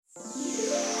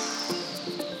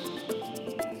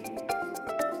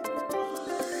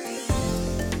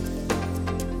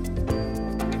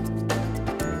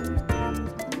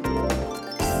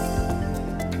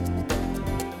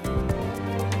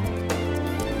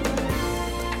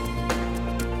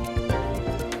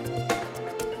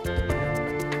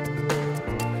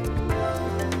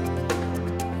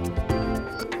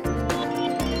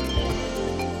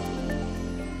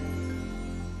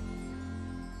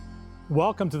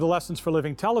Welcome to the Lessons for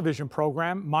Living television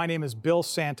program. My name is Bill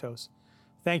Santos.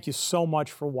 Thank you so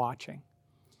much for watching.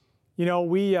 You know,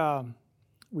 we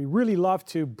really love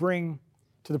to bring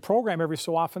to the program every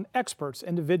so often experts,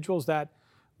 individuals that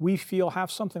we feel have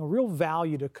something real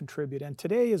value to contribute. And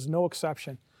today is no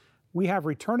exception. We have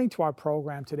returning to our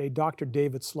program today, Dr.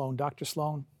 David Sloan. Dr.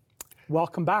 Sloan,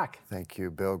 welcome back. Thank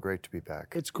you, Bill. Great to be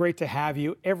back. It's great to have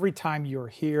you. Every time you're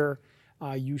here,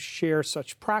 you share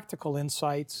such practical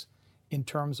insights in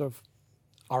terms of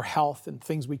our health and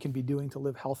things we can be doing to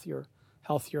live healthier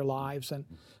lives. And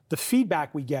the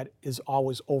feedback we get is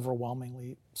always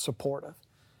overwhelmingly supportive.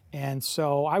 And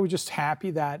so I was just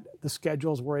happy that the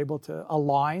schedules were able to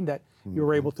align, that you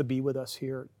were able to be with us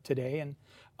here today. And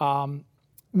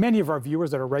many of our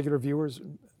viewers that are regular viewers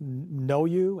know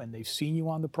you and they've seen you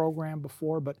on the program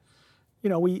before, but you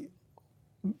know, we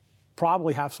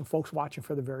probably have some folks watching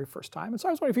for the very first time. And so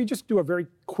I was wondering if you just do a very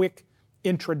quick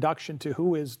introduction to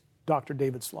who is Dr.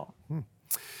 David Sloan.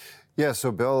 Yeah,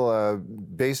 so Bill,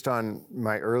 based on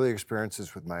my early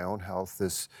experiences with my own health,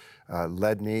 this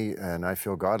led me, and I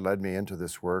feel God led me into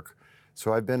this work.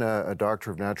 So I've been a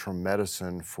doctor of natural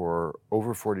medicine for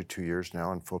over 42 years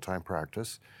now in full-time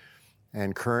practice.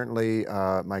 And currently,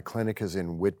 my clinic is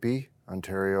in Whitby,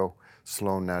 Ontario,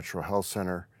 Sloan Natural Health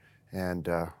Center. And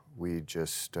we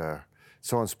just,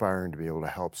 so inspiring to be able to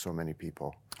help so many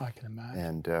people. I can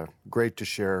imagine. And great to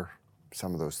share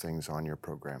some of those things on your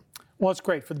program. Well, it's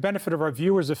great. For the benefit of our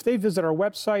viewers, if they visit our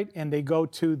website and they go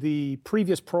to the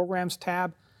previous programs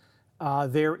tab,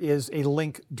 there is a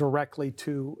link directly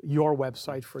to your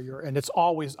website and it's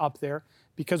always up there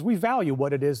because we value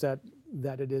what it is that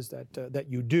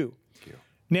you do. Thank you.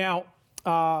 Now,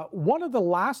 one of the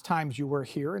last times you were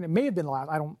here, and it may have been the last,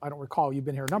 I don't recall, you've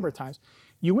been here a number of times,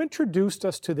 you introduced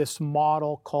us to this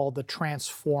model called the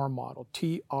Transform model,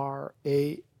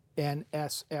 TRANSFORM. And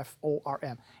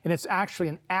it's actually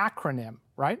an acronym,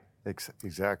 right?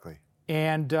 Exactly.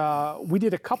 And we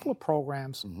did a couple of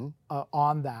programs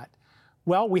on that.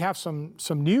 Well, we have some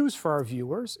news for our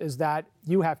viewers, is that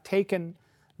you have taken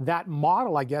that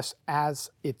model, I guess, as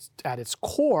it's at its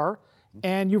core,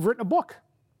 and you've written a book.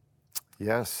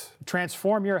 Yes.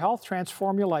 Transform Your Health,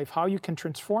 Transform Your Life, how you can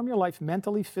transform your life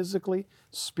mentally, physically,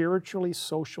 spiritually,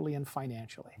 socially, and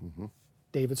financially.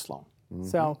 David Sloan.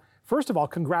 So, first of all,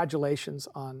 congratulations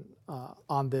on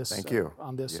this. Thank you.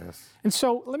 On this. Yes. And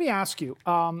so, let me ask you,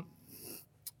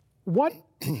 what,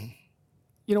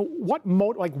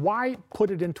 why put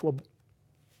it into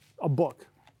a book?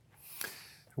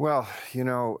 Well,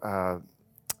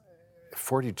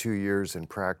 42 years in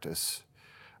practice,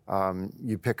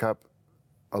 you pick up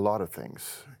a lot of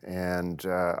things. And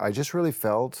I just really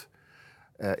felt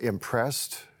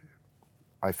impressed.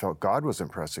 I felt God was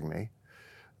impressing me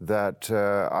that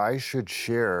I should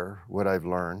share what I've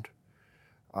learned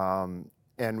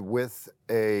and with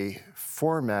a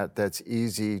format that's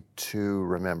easy to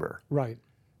remember. Right.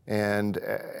 And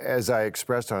as I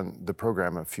expressed on the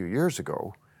program a few years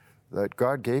ago, that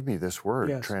God gave me this word,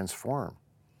 yes. Transform.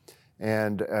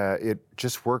 And it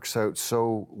just works out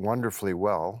so wonderfully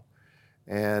well.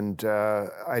 And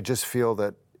I just feel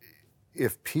that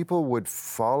if people would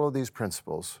follow these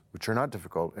principles, which are not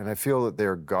difficult, and I feel that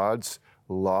they're God's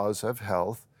laws of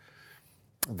health,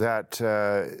 that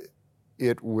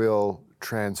it will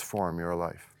transform your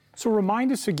life. So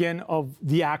remind us again of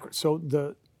the acronym. So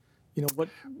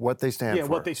what they stand for. Yeah,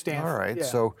 what they stand for. All right.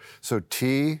 Yeah. So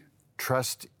T,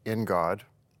 trust in God.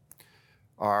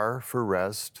 R for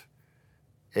rest.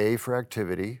 A for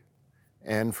activity.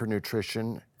 N for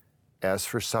nutrition. S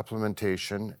for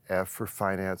supplementation. F for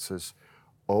finances.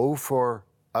 O for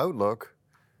outlook.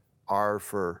 R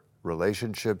for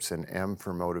relationships, and M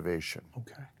for motivation.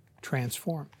 Okay.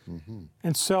 Transform.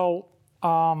 And so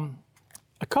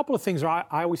a couple of things I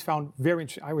always found very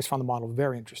interesting. I always found the model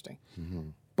very interesting.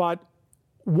 But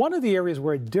one of the areas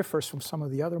where it differs from some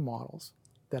of the other models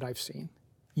that I've seen,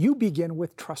 you begin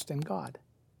with trust in God.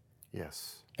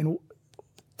 Yes. And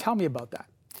tell me about that.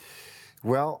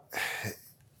 Well,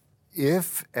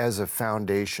 if as a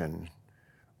foundation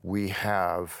we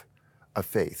have a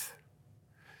faith,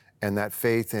 and that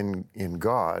faith in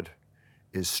God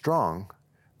is strong,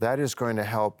 that is going to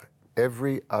help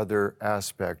every other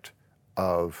aspect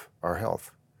of our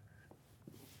health,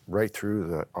 right through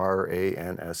the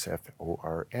RANSFORM.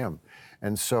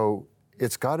 And so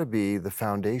it's got to be the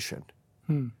foundation.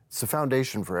 It's the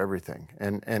foundation for everything.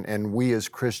 And we as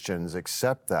Christians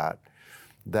accept that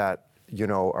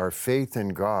our faith in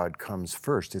God comes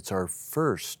first. It's our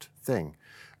first thing.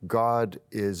 God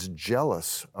is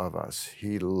jealous of us.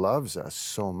 He loves us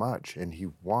so much, and He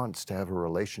wants to have a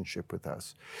relationship with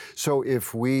us. So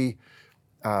if we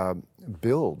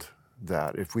build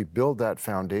that, if we build that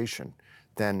foundation,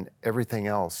 then everything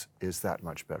else is that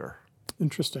much better.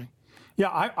 Interesting. Yeah,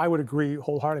 I would agree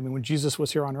wholeheartedly. I mean, when Jesus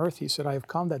was here on earth, he said, I have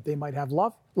come that they might have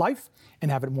life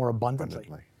and have it more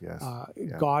abundantly. Yes.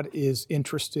 God is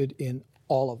interested in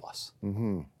all of us,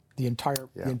 the entire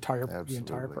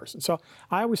person. So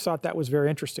I always thought that was very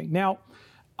interesting. Now,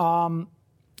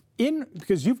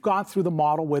 because you've gone through the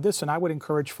model with us, and I would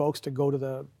encourage folks to go to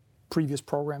the previous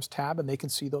programs tab and they can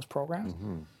see those programs.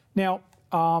 Now,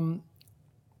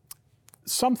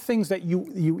 some things that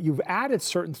you've added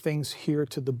certain things here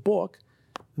to the book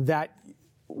that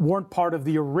weren't part of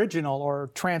the original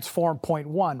or Transform Point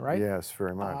 1, right? Yes,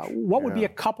 very much. What would be a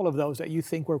couple of those that you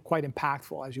think were quite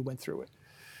impactful as you went through it?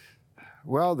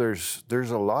 Well, there's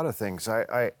a lot of things.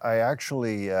 I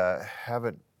actually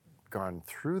haven't gone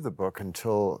through the book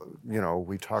until,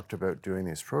 we talked about doing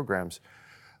these programs.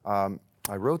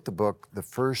 I wrote the book the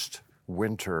first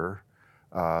winter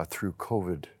through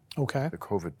COVID, the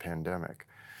COVID pandemic.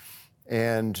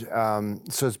 And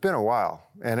so it's been a while.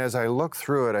 And as I looked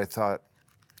through it, I thought,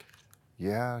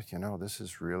 this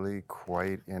is really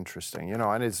quite interesting.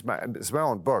 And it's my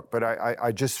own book, but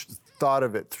I just thought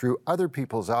of it through other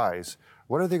people's eyes.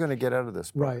 What are they going to get out of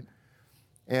this book? Right.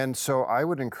 And so I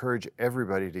would encourage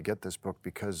everybody to get this book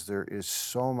because there is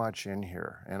so much in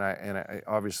here. And I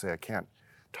obviously I can't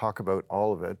talk about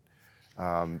all of it,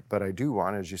 but I do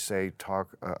want, as you say,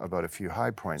 talk about a few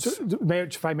high points. So,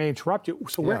 if I may interrupt you,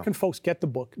 so where can folks get the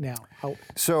book now?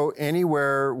 So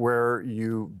anywhere where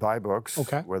you buy books,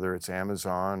 whether it's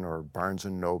Amazon or Barnes &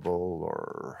 Noble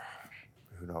or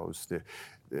who knows,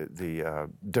 the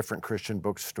different Christian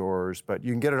bookstores, but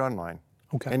you can get it online.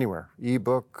 Anywhere,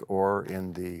 ebook or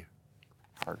in the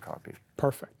hard copy.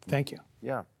 Perfect. Thank you.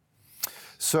 Yeah.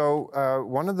 So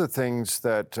one of the things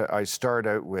that I start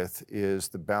out with is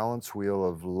the balance wheel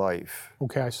of life.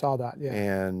 Okay, I saw that. Yeah.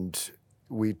 And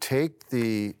we take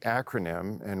the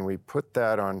acronym and we put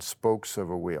that on spokes of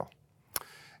a wheel.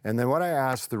 And then what I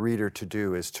ask the reader to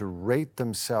do is to rate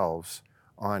themselves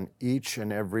on each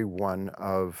and every one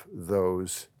of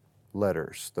those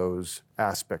letters, those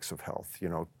aspects of health,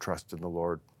 trust in the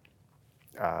Lord,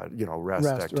 rest,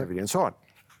 activity, and so on.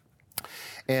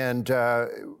 And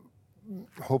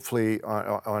hopefully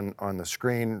on the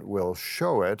screen we'll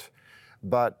show it,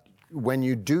 but when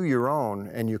you do your own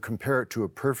and you compare it to a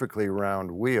perfectly round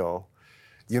wheel,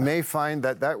 you may find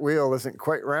that wheel isn't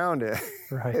quite round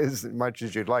as much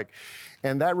as you'd like.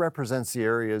 And that represents the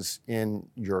areas in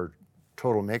your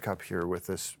total makeup here with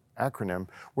this acronym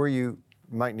where you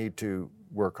might need to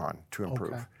work on to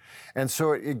improve. And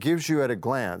so it gives you at a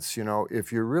glance,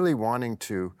 if you're really wanting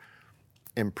to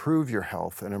improve your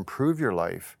health and improve your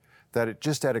life, that it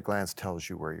just at a glance tells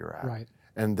you where you're at. Right.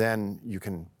 And then you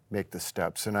can make the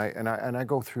steps. And I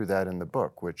go through that in the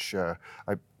book, which I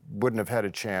wouldn't have had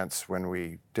a chance when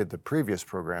we did the previous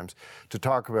programs to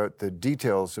talk about the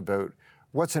details about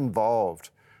what's involved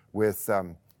with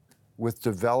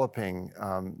developing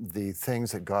the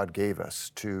things that God gave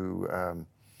us to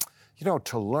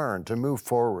learn, to move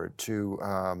forward, to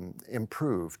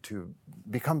improve, to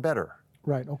become better.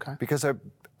 Right, okay. Because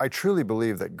I truly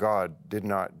believe that God did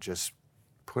not just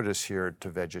put us here to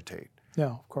vegetate.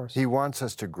 Yeah, of course. He wants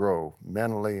us to grow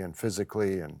mentally and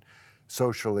physically and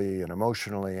socially and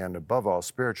emotionally and above all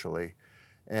spiritually.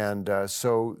 And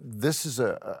so this is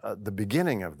the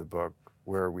beginning of the book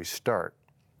where we start.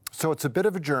 So it's a bit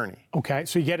of a journey. Okay,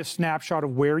 so you get a snapshot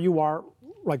of where you are,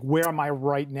 like where am I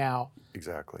right now?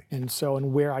 Exactly. And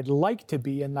where I'd like to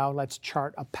be, and now let's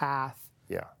chart a path.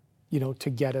 Yeah. To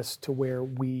get us to where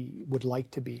we would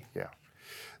like to be. Yeah.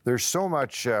 There's so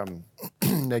much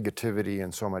negativity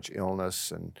and so much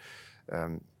illness and,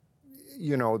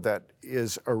 that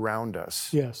is around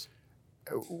us. Yes.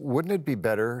 Wouldn't it be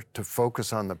better to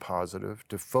focus on the positive,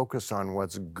 to focus on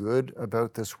what's good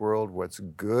about this world, what's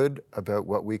good about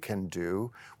what we can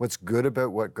do, what's good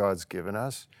about what God's given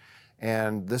us?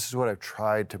 And this is what I've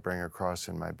tried to bring across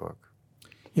in my book.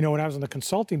 When I was in the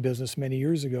consulting business many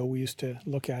years ago, we used to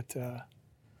look at,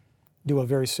 do a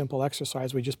very simple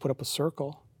exercise. We just put up a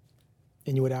circle,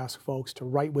 and you would ask folks to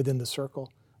write within the circle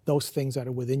those things that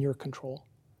are within your control.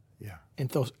 Yeah.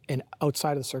 And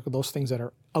outside of the circle, those things that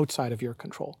are outside of your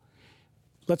control.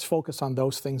 Let's focus on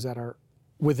those things that are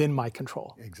within my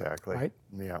control. Exactly. Right?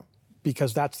 Yeah.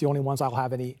 Because that's the only ones I'll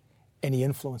have any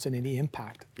influence and any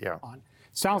impact on.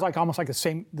 Sounds like almost like the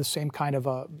same kind of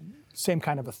a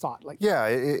thought. Yeah,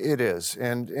 it is,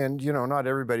 and not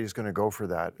everybody's going to go for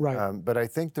that. Right. But I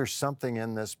think there's something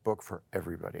in this book for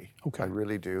everybody. Okay. I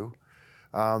really do.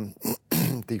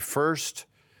 The first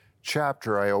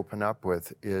chapter I open up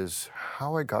with is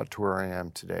how I got to where I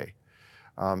am today.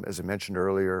 As I mentioned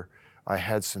earlier, I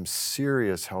had some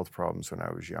serious health problems when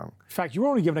I was young. In fact, you were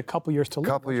only given a couple years to live.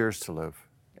 A couple years to live.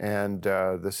 And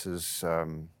this is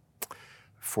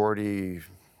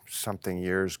 40-something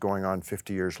years, going on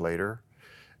 50 years later.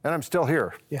 And I'm still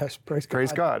here. Yes, praise God.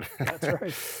 Praise God. That's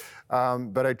right.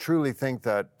 But I truly think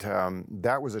that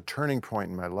that was a turning point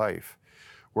in my life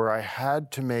where I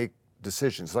had to make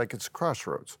decisions, like it's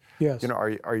crossroads. Yes. You know,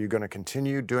 are you going to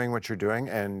continue doing what you're doing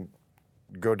and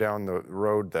go down the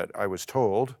road that I was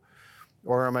told?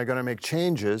 Or am I going to make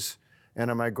changes, and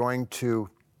am I going to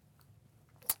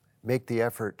make the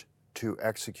effort to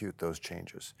execute those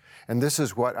changes? And this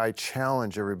is what I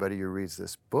challenge everybody who reads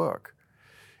this book,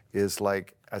 is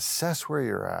like, assess where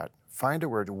you're at, find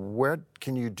out what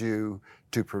can you do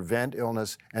to prevent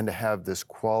illness and to have this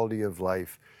quality of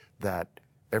life that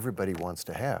everybody wants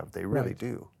to have. They really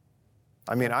do.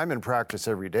 I mean, I'm in practice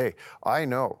every day. I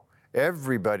know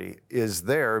everybody is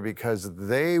there because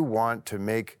they want to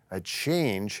make a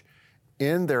change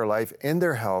in their life, in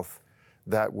their health,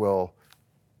 that will,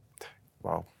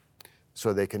 well,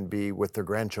 so they can be with their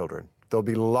grandchildren. They'll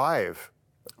be live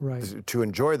to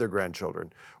enjoy their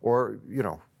grandchildren, or, you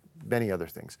know, many other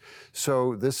things.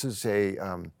 So this is a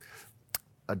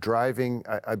driving,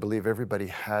 I believe everybody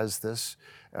has this,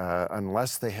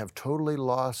 unless they have totally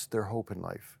lost their hope in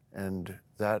life. And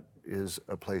that is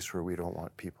a place where we don't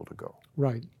want people to go.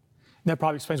 Right. And that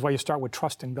probably explains why you start with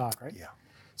trust in God, right? Yeah.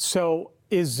 So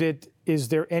is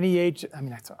there any age, I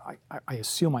mean, I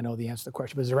assume I know the answer to the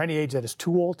question, but is there any age that is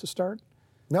too old to start?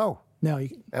 No. No.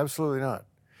 Absolutely not.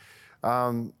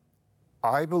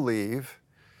 I believe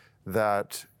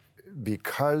that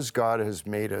because God has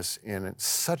made us in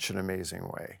such an amazing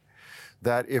way,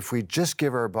 that if we just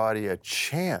give our body a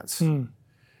chance,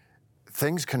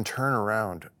 things can turn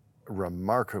around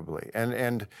remarkably.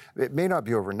 And it may not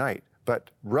be overnight,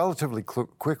 but relatively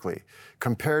quickly,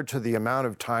 compared to the amount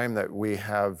of time that we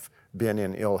have been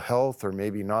in ill health, or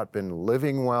maybe not been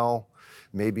living well,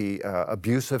 maybe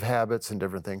abusive habits and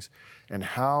different things, and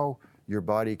how your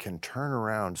body can turn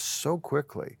around so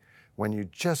quickly when you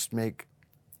just make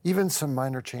even some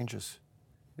minor changes.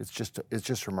 It's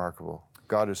just remarkable.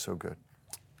 God is so good.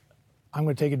 I'm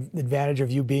going to take advantage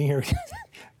of you being here.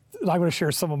 I'm going to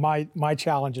share some of my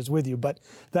challenges with you, but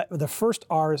the first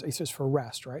R is, he says, for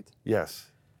rest, right?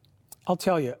 Yes. I'll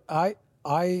tell you, I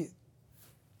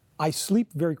sleep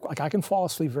I can fall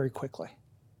asleep very quickly,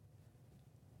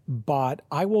 but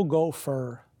I will go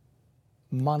for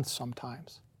months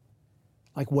sometimes,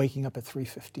 like waking up at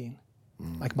 3:15.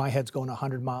 Like my head's going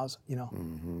 100 miles,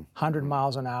 100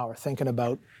 miles an hour, thinking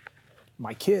about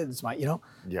my kids,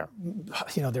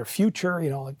 their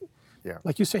future,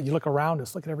 like you said, you look around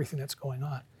us, look at everything that's going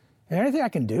on. And anything I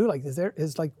can do,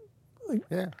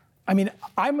 I mean,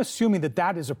 I'm assuming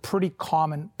that is a pretty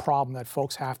common problem that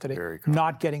folks have today. Very common.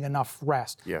 Not getting enough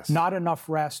rest. Yes. Not enough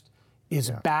rest is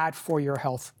bad for your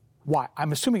health. Why?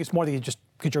 I'm assuming it's more than just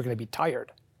because you're going to be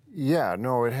tired. Yeah,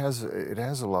 no, it has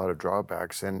a lot of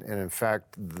drawbacks, and in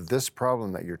fact, this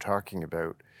problem that you're talking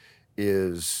about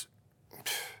it's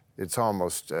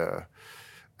almost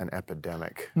an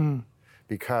epidemic,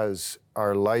 because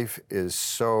our life is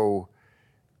so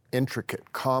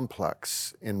intricate,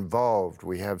 complex, involved.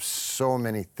 We have so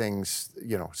many things,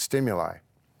 stimuli,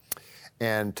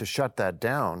 and to shut that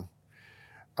down,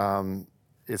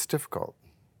 it's difficult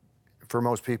for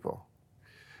most people.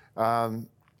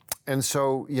 And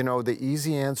so, the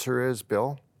easy answer is,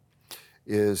 Bill,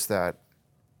 is that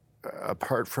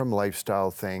apart from lifestyle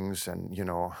things, and,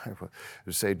 I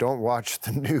would say don't watch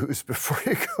the news before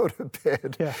you go to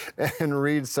bed, and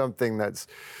read something that's,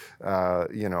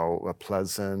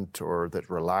 pleasant or that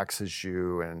relaxes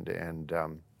you. And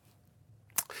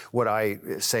what I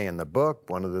say in the book,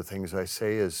 one of the things I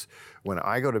say is, when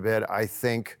I go to bed, I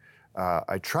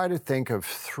try to think of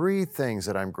 3 things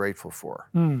that I'm grateful for.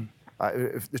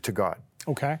 To God.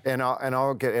 Okay. And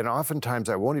oftentimes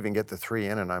I won't even get the 3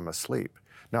 in, and I'm asleep.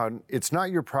 Now, it's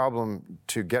not your problem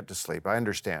to get to sleep. I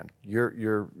understand.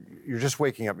 You're just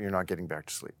waking up and you're not getting back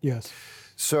to sleep. Yes.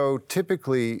 So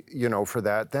typically, for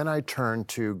that, then I turn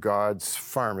to God's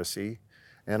pharmacy,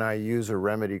 and I use a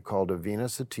remedy called Avena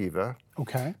Sativa.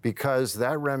 Okay. Because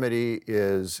that remedy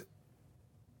is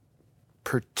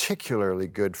particularly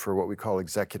good for what we call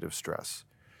executive stress.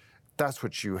 That's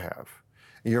what you have.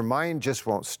 Your mind just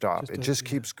won't stop. It just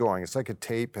keeps going. It's like a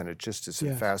tape, and it just is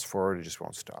fast forward. It just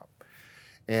won't stop.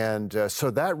 And so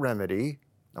that remedy,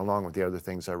 along with the other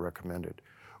things I recommended,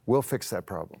 will fix that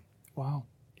problem. Wow.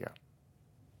 Yeah.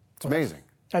 It's amazing.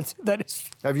 That is.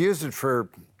 I've used it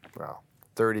for,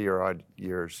 30 or odd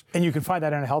years. And you can find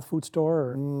that in a health food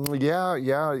store? Or? Yeah.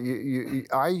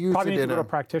 I use Probably it need to in go to a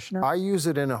practitioner? I use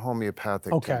it in a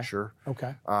homeopathic tincture.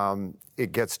 Okay.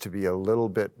 It gets to be a little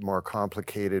bit more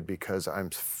complicated because I'm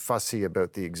fussy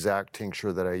about the exact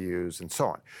tincture that I use and so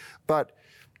on. But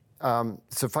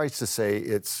suffice to say,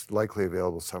 it's likely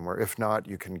available somewhere. If not,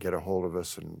 you can get a hold of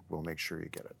us and we'll make sure you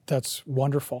get it. That's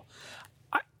wonderful.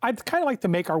 I'd kind of like to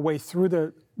make our way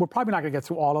through we're probably not going to get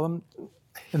through all of them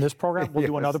in this program. We'll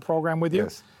do another program with you.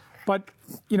 Yes. But,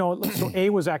 so A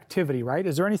was activity, right?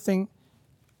 Is there anything,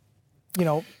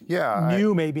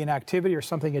 new maybe an activity or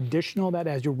something additional that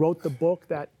as you wrote the book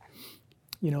that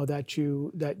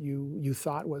you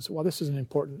thought was, well, this is an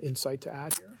important insight to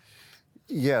add here?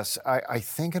 Yes, I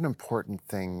think an important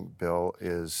thing, Bill,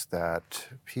 is that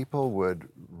people would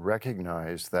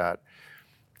recognize that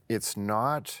it's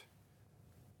not.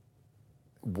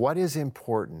 What is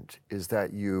important is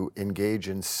that you engage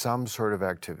in some sort of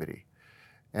activity.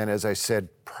 And as I said,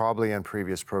 probably in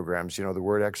previous programs, the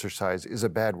word exercise is a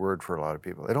bad word for a lot of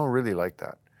people. They don't really like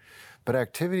that. But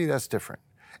activity, that's different.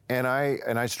 And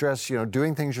I stress,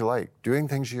 doing things you like, doing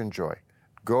things you enjoy.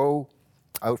 Go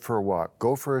out for a walk,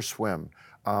 go for a swim,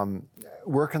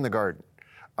 work in the garden,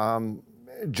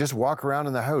 just walk around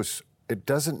in the house. It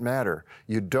doesn't matter.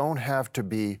 You don't have to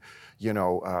be,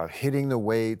 hitting the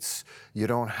weights. You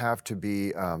don't have to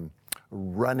be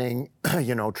running,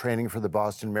 training for the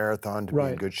Boston Marathon to be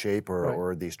in good shape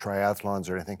or these triathlons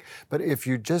or anything. But if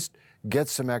you just get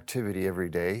some activity every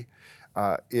day,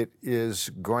 it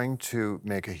is going to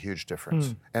make a huge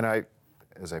difference. And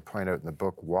as I point out in the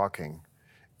book, walking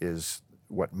is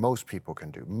what most people can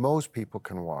do. Most people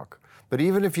can walk. But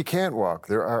even if you can't walk,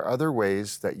 there are other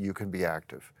ways that you can be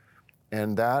active.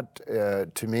 And that,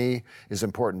 to me, is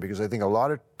important because I think a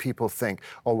lot of people think,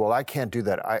 oh, well, I can't do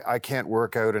that. I can't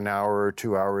work out an hour or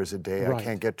 2 hours a day. I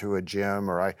can't get to a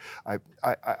gym, or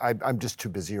I'm just too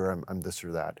busy, or I'm this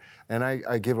or that. And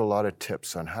I give a lot of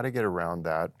tips on how to get around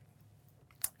that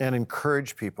and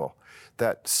encourage people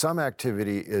that some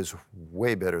activity is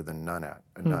way better than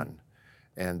none,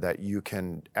 and that you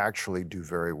can actually do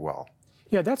very well.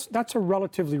 Yeah, that's a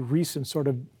relatively recent sort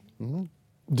of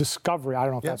discovery. I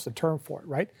don't know if that's the term for it,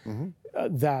 right?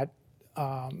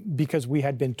 Because we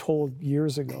had been told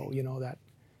years ago, that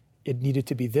it needed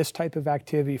to be this type of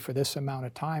activity for this amount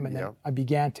of time, and then I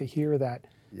began to hear that,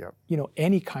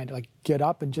 any kind of get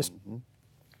up and just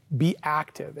be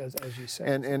active, as you say.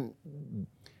 And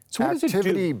so what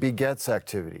activity begets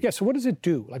activity. Yeah. So what does it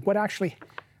do? What actually,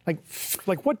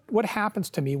 what happens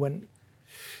to me when?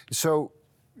 So,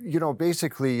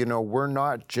 basically, we're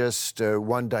not just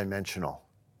one-dimensional.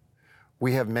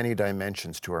 We have many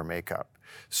dimensions to our makeup.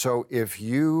 So if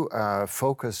you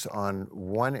focus on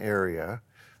one area,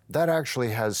 that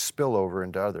actually has spillover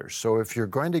into others. So if you're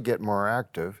going to get more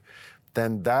active,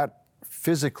 then that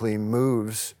physically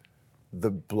moves the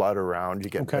blood around.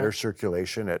 You get better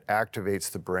circulation. It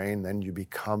activates the brain. Then you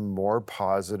become more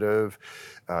positive.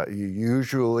 You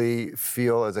usually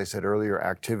feel, as I said earlier,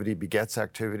 activity begets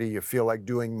activity. You feel like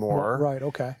doing more. Right.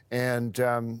 Okay. And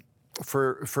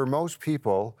for most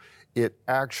people, it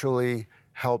actually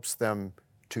helps them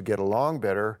to get along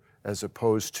better as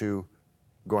opposed to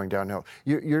going downhill.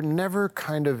 You're never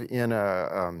kind of in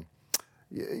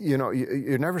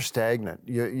you're never stagnant.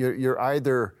 You're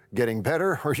either getting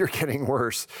better or you're getting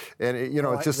worse. And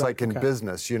it's just like in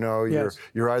business,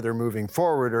 you're either moving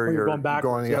forward or you're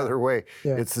going the other way.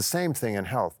 Yeah. It's the same thing in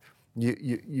health.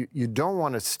 You don't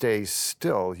want to stay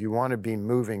still. You want to be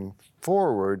moving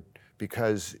forward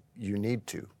because you need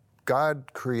to.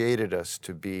 God created us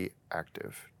to be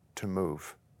active, to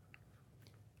move.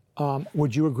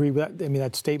 Would you agree with that? I mean,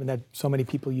 that statement that so many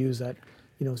people use that,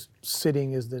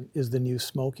 sitting is the new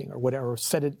smoking or whatever. Or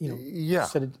set it,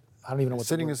 set it. I don't even know what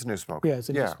sitting is the new smoking. Yeah, it's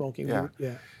the new smoking.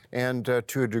 Yeah. And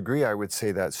to a degree, I would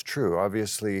say that's true.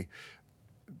 Obviously,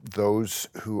 those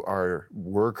who are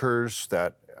workers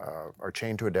that are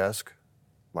chained to a desk,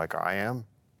 like I am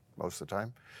most of the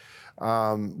time,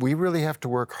 we really have to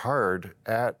work hard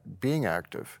at being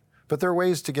active. But there are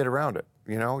ways to get around it.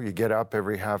 You get up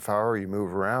every half hour, you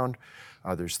move around.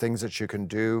 There's things that you can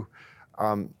do.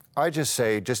 I just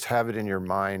say, just have it in your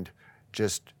mind,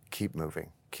 just keep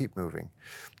moving,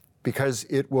 because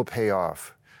it will pay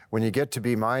off. When you get to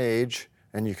be my age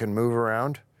and you can move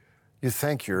around, you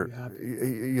thank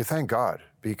God,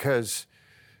 because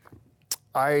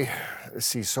I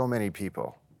see so many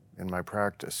people in my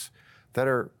practice that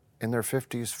are in their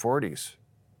 50s, 40s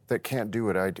that can't do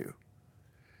what I do.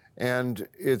 And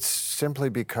it's simply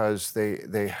because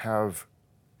they have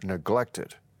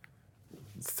neglected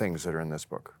things that are in this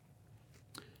book.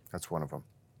 That's one of them.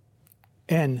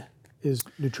 And is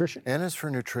nutrition. N is for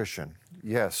nutrition.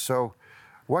 Yes. So,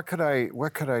 what could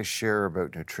I share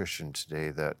about nutrition today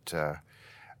that,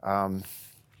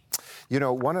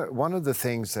 one of the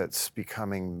things that's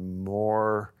becoming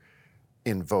more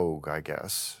in vogue, I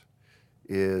guess,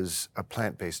 is a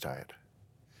plant-based diet.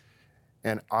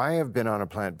 And I have been on a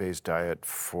plant-based diet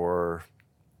for,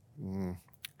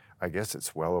 I guess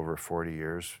it's well over 40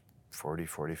 years,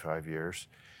 45 years.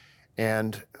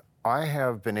 And I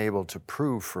have been able to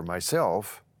prove for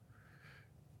myself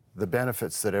the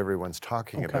benefits that everyone's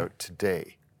talking about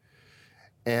today.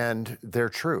 And they're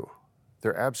true.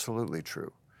 They're absolutely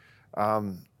true.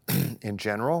 In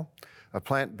general, a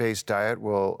plant-based diet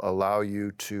will allow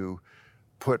you to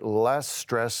put less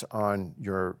stress on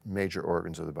your major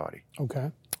organs of the body.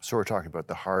 Okay. So we're talking about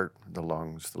the heart, the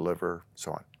lungs, the liver,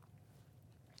 so on.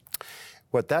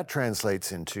 What that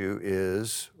translates into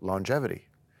is longevity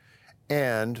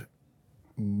and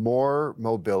more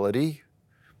mobility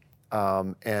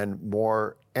and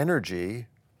more energy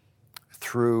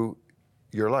through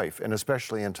your life, and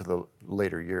especially into the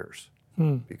later years,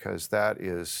 because that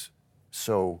is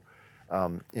so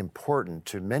important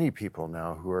to many people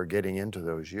now who are getting into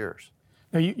those years.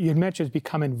 Now, you had mentioned it's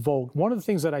become in vogue. One of the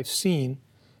things that I've seen,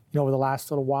 over the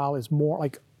last little while is more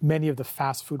like many of the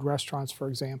fast food restaurants, for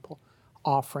example,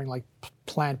 offering like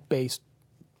plant-based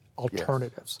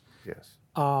alternatives. Yes.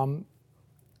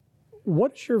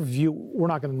 What's your view? We're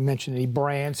not going to mention any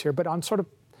brands here, but on sort of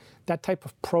that type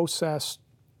of processed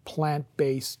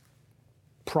plant-based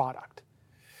product.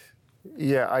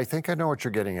 Yeah, I think I know what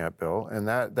you're getting at, Bill, and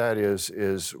that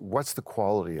is what's the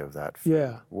quality of that food?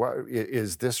 Yeah. What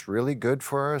is this really good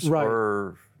for us, right.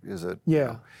 or is it?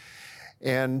 Yeah.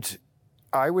 And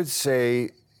I would say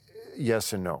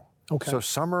yes and no. Okay. So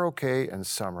some are okay and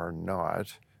some are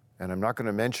not, and I'm not going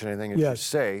to mention anything as you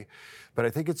say, but I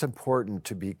think it's important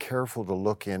to be careful to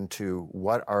look into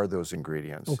what are those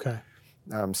ingredients. Okay.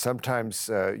 Sometimes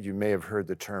you may have heard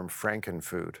the term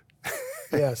Frankenfood.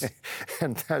 Yes.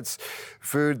 And that's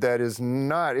food that is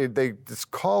not, it's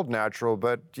called natural,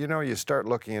 but you start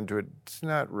looking into it, it's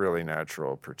not really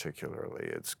natural particularly.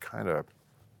 It's kind of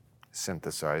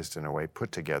synthesized in a way,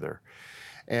 put together.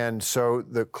 And so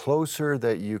the closer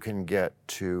that you can get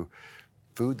to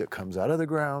food that comes out of the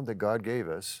ground that God gave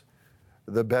us,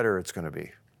 the better it's going to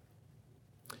be.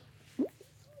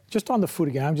 Just on the food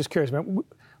again, I'm just curious, man.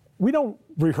 We don't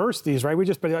rehearse these, right?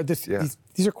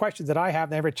 These are questions that I have,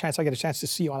 and every chance I get a chance to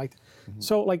see you, I like.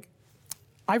 So, like,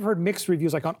 I've heard mixed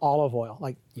reviews, like on olive oil.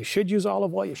 Like, you should use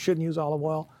olive oil, you shouldn't use olive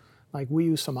oil. Like, we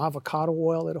use some avocado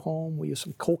oil at home. We use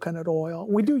some coconut oil.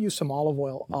 We do use some olive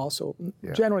oil also.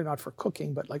 Generally not for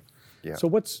cooking, but like. So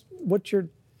what's your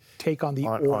take on the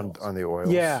oils? On the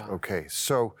oils? Yeah. Okay,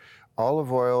 so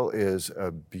olive oil is a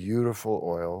beautiful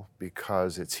oil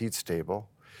because it's heat stable.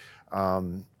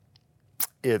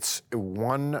 It's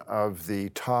one of the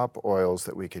top oils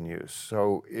that we can use.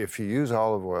 So if you use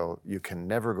olive oil, you can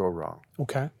never go wrong.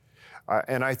 Okay.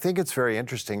 And I think it's very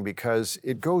interesting because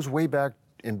it goes way back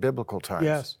in biblical times.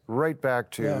 Yes. Right back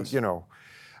to,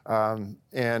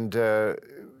 and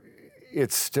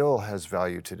it still has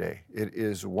value today. It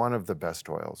is one of the best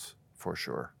oils, for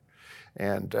sure.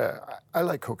 And I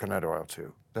like coconut oil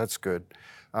too. That's good.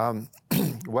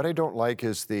 What I don't like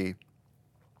is the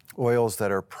oils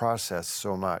that are processed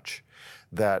so much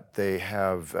that they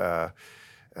have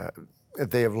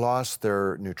lost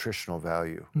their nutritional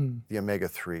value, the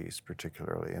omega-3s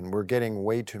particularly. And we're getting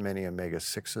way too many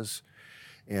omega-6s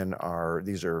in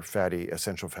these are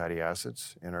essential fatty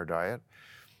acids in our diet.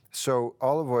 So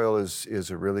olive oil is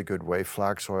a really good way.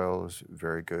 Flax oil is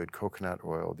very good. Coconut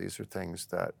oil, these are things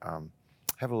that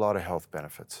have a lot of health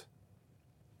benefits.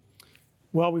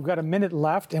 Well, we've got a minute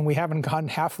left, and we haven't gotten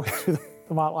halfway through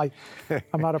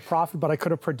I'm not a prophet, but I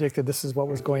could have predicted this is what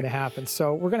was going to happen.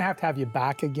 So we're going to have you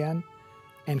back again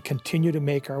and continue to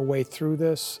make our way through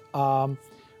this. Want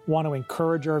to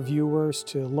encourage our viewers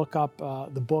to look up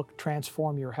the book,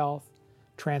 Transform Your Health,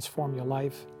 Transform Your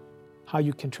Life, how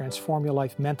you can transform your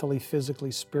life mentally,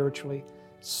 physically, spiritually,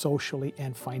 socially,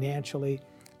 and financially.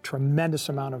 Tremendous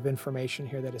amount of information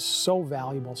here that is so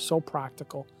valuable, so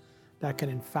practical, that can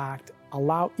in fact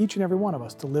allow each and every one of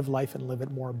us to live life and live it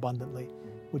more abundantly,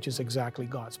 which is exactly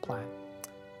God's plan.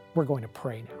 We're going to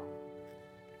pray now.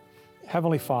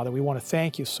 Heavenly Father, we want to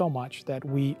thank you so much that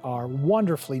we are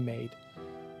wonderfully made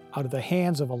out of the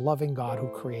hands of a loving God who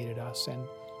created us and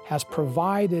has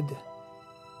provided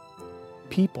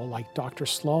people like Dr.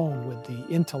 Sloan with the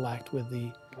intellect, with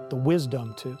the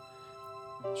wisdom to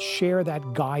share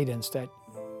that guidance that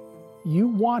you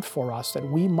want for us, that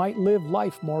we might live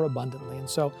life more abundantly. And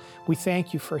so we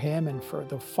thank you for him and for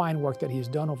the fine work that he has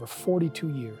done over 42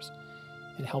 years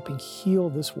in helping heal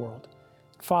this world.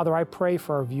 Father, I pray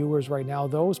for our viewers right now,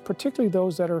 particularly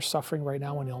those that are suffering right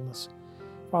now in illness.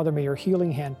 Father, may your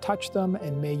healing hand touch them,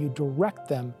 and may you direct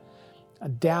them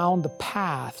down the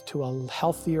path to a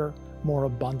healthier, more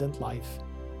abundant life.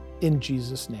 In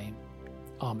Jesus' name,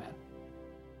 amen.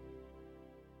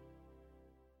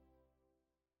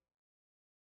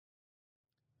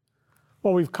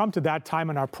 Well, we've come to that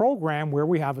time in our program where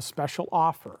we have a special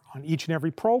offer. On each and every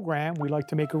program, we like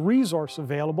to make a resource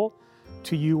available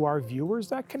to you, our viewers,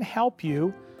 that can help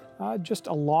you just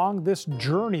along this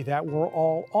journey that we're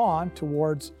all on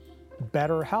towards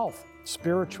better health,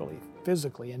 spiritually,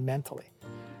 physically, and mentally.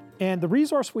 And the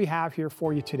resource we have here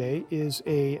for you today is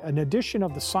an edition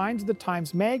of the Signs of the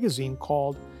Times magazine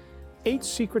called 8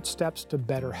 Secret Steps to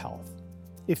Better Health.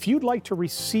 If you'd like to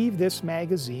receive this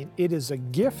magazine, it is a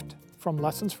gift from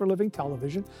Lessons for Living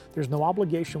Television. There's no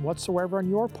obligation whatsoever on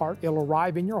your part. It'll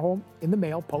arrive in your home in the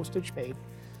mail, postage paid.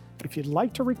 If you'd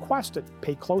like to request it,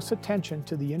 pay close attention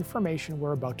to the information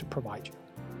we're about to provide you.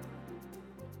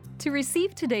 To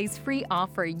receive today's free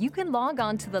offer, you can log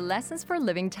on to the Lessons for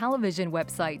Living television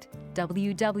website,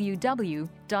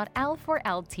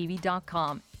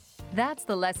 www.l4ltv.com. That's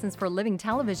the Lessons for Living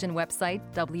television website,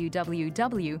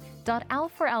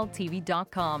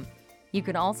 www.l4ltv.com. You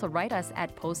can also write us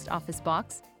at Post Office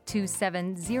Box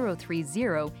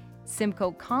 27030,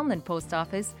 Simcoe Conlin Post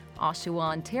Office, Oshawa,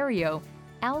 Ontario,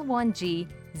 L1G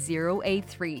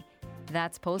 083.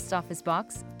 That's Post Office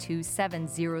Box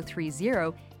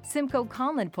 27030, Simcoe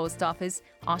Conlin Post Office,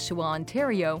 Oshawa,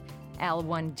 Ontario,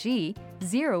 L1G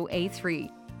 083.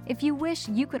 If you wish,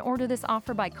 you can order this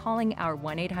offer by calling our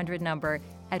 1-800 number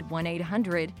at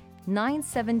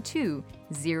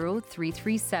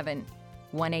 1-800-972-0337.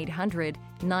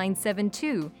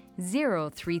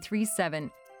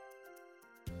 1-800-972-0337.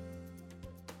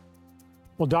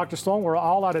 Well, Dr. Sloan, we're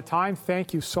all out of time.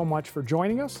 Thank you so much for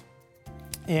joining us.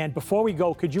 And before we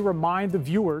go, could you remind the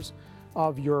viewers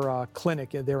of your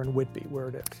clinic there in Whitby,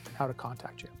 how to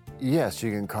contact you? Yes,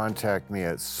 you can contact me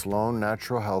at Sloan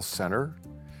Natural Health Center.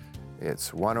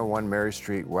 It's 101 Mary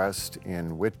Street West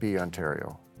in Whitby,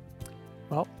 Ontario.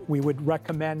 Well, we would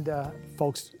recommend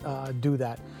folks do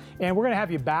that. And we're going to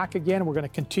have you back again. We're going to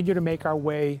continue to make our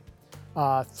way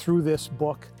through this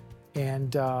book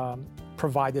and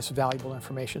provide this valuable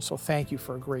information. So thank you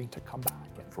for agreeing to come back.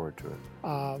 Look forward to it.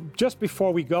 Just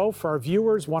before we go, for our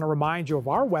viewers, want to remind you of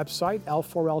our website,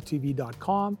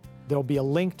 l4ltv.com. There'll be a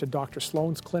link to Dr.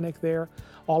 Sloan's clinic there.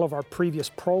 All of our previous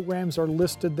programs are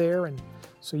listed there, and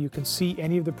so you can see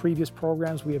any of the previous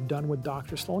programs we have done with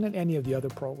Dr. Sloan and any of the other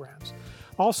programs.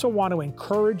 Also want to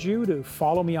encourage you to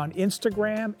follow me on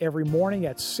Instagram every morning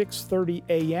at 6:30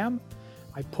 a.m.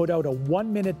 I put out a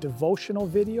 1-minute devotional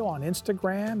video on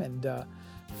Instagram, and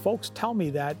folks tell me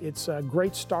that it's a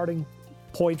great starting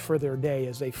point for their day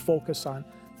as they focus on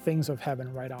things of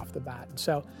heaven right off the bat. And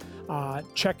so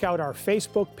check out our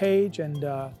Facebook page and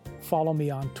follow me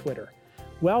on Twitter.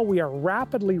 Well, we are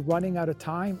rapidly running out of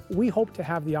time. We hope to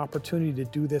have the opportunity to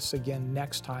do this again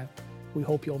next time. We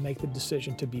hope you'll make the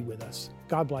decision to be with us.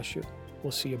 God bless you.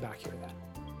 We'll see you back here then.